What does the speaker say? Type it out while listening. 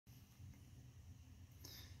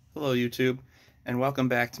Hello YouTube, and welcome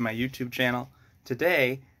back to my YouTube channel.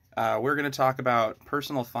 Today we're going to talk about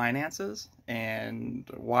personal finances and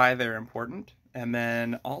why they're important, and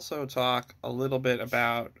then also talk a little bit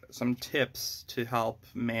about some tips to help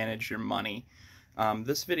manage your money.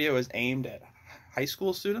 This video is aimed at high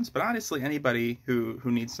school students, but honestly anybody who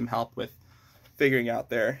needs some help with figuring out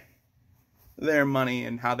their money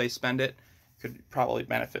and how they spend it could probably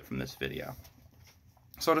benefit from this video.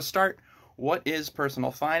 So to start, what is personal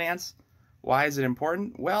finance? Why is it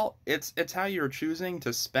important? Well, it's how you're choosing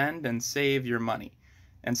to spend and save your money.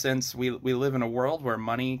 And since we live in a world where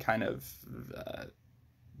money kind of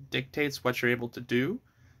dictates what you're able to do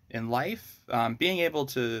in life, being able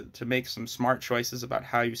to make some smart choices about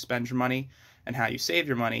how you spend your money and how you save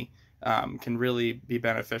your money can really be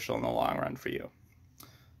beneficial in the long run for you.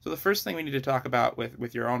 So the first thing we need to talk about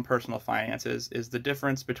with your own personal finances is the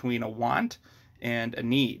difference between a want and a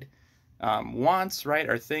need. Wants, right,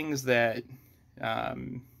 are things that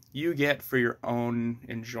you get for your own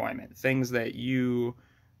enjoyment, things that you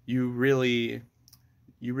really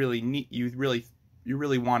need, you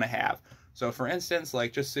really want to have. So for instance,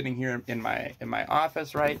 like just sitting here in my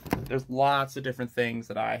office, right, there's lots of different things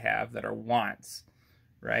that I have that are wants,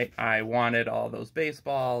 right? I wanted all those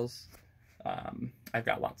baseballs. I've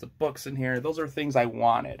got lots of books in here. Those are things I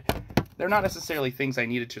wanted. They're not necessarily things I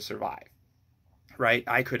needed to survive. Right?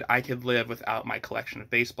 I could live without my collection of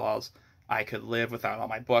baseballs. I could live without all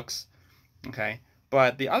my books. Okay?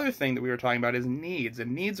 But the other thing that we were talking about is needs.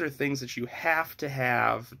 And needs are things that you have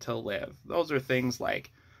to live. Those are things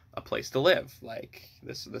like a place to live, like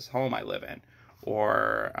this home I live in,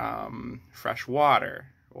 or fresh water,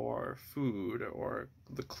 or food, or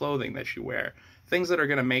the clothing that you wear. Things that are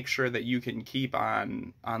going to make sure that you can keep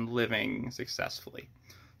on living successfully.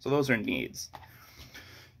 So those are needs.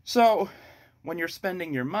 So when you're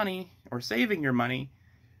spending your money or saving your money,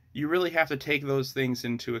 you really have to take those things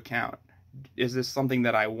into account. Is this something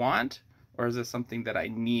that I want, or is this something that I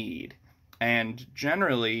need? And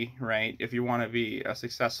generally, right, if you want to be a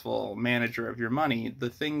successful manager of your money,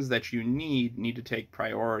 the things that you need to take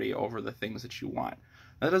priority over the things that you want.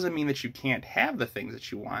 That doesn't mean that you can't have the things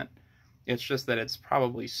that you want. It's just that it's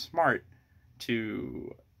probably smart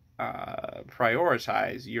to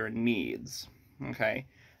prioritize your needs. Okay.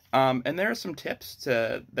 And there are some tips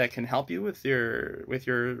that can help you with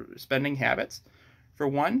your spending habits. For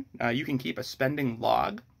one, you can keep a spending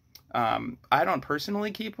log. I don't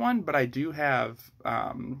personally keep one, but I do have,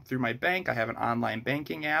 through my bank, I have an online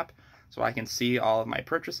banking app, so I can see all of my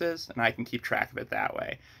purchases, and I can keep track of it that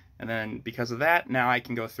way. And then because of that, now I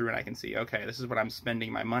can go through and I can see, okay, this is what I'm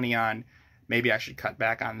spending my money on. Maybe I should cut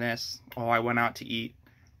back on this. Oh, I went out to eat,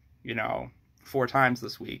 4 times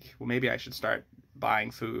this week. Well, maybe I should start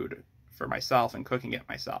buying food for myself and cooking it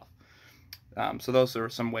myself. So those are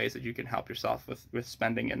some ways that you can help yourself with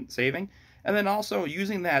spending and saving. And then also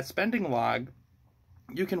using that spending log,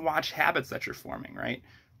 you can watch habits that you're forming, right?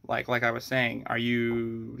 Like I was saying, are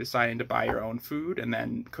you deciding to buy your own food and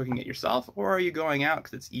then cooking it yourself, or are you going out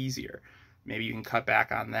because it's easier? Maybe you can cut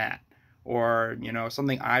back on that. Or,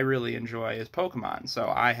 something I really enjoy is Pokemon.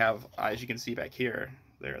 So I have, as you can see back here,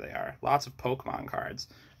 there they are, lots of Pokemon cards.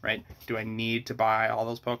 Right? Do I need to buy all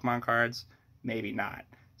those Pokemon cards? Maybe not.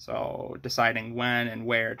 So deciding when and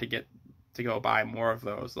where to go buy more of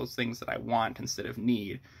those things that I want instead of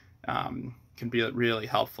need, can be really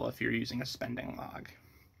helpful if you're using a spending log.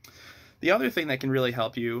 The other thing that can really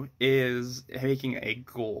help you is making a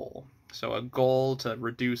goal. So a goal to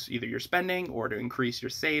reduce either your spending or to increase your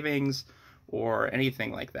savings or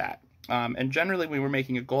anything like that. And generally when we're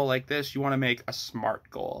making a goal like this, you want to make a SMART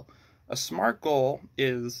goal. A SMART goal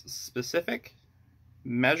is specific,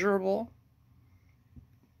 measurable,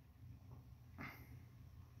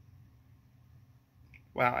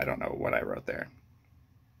 wow, I don't know what I wrote there.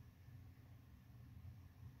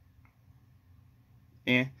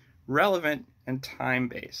 Relevant and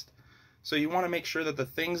time-based. So you want to make sure that the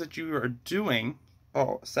things that you are doing,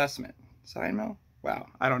 assessment, assignment? Wow,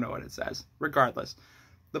 I don't know what it says. Regardless,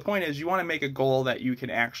 the point is you want to make a goal that you can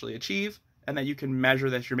actually achieve and that you can measure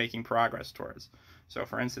that you're making progress towards. So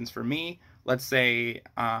for instance, for me, let's say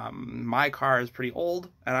my car is pretty old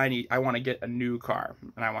and I want to get a new car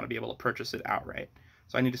and I want to be able to purchase it outright.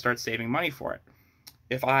 So I need to start saving money for it.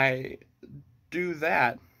 If I do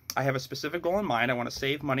that, I have a specific goal in mind. I want to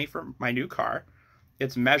save money for my new car.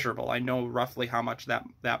 It's measurable. I know roughly how much that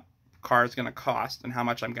car is going to cost and how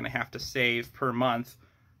much I'm going to have to save per month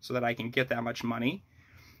so that I can get that much money.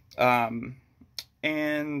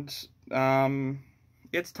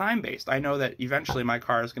 It's time-based. I know that eventually my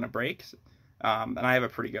car is going to break, and I have a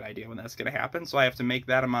pretty good idea when that's going to happen, so I have to make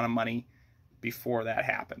that amount of money before that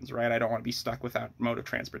happens, right? I don't want to be stuck without mode of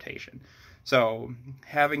transportation. So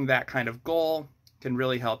having that kind of goal can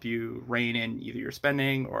really help you rein in either your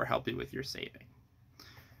spending or help you with your saving.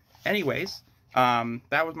 Anyways,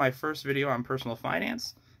 that was my first video on personal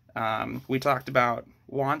finance. We talked about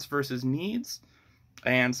wants versus needs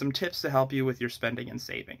and some tips to help you with your spending and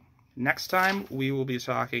saving. Next time, we will be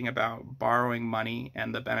talking about borrowing money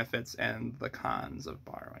and the benefits and the cons of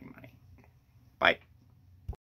borrowing money. Bye.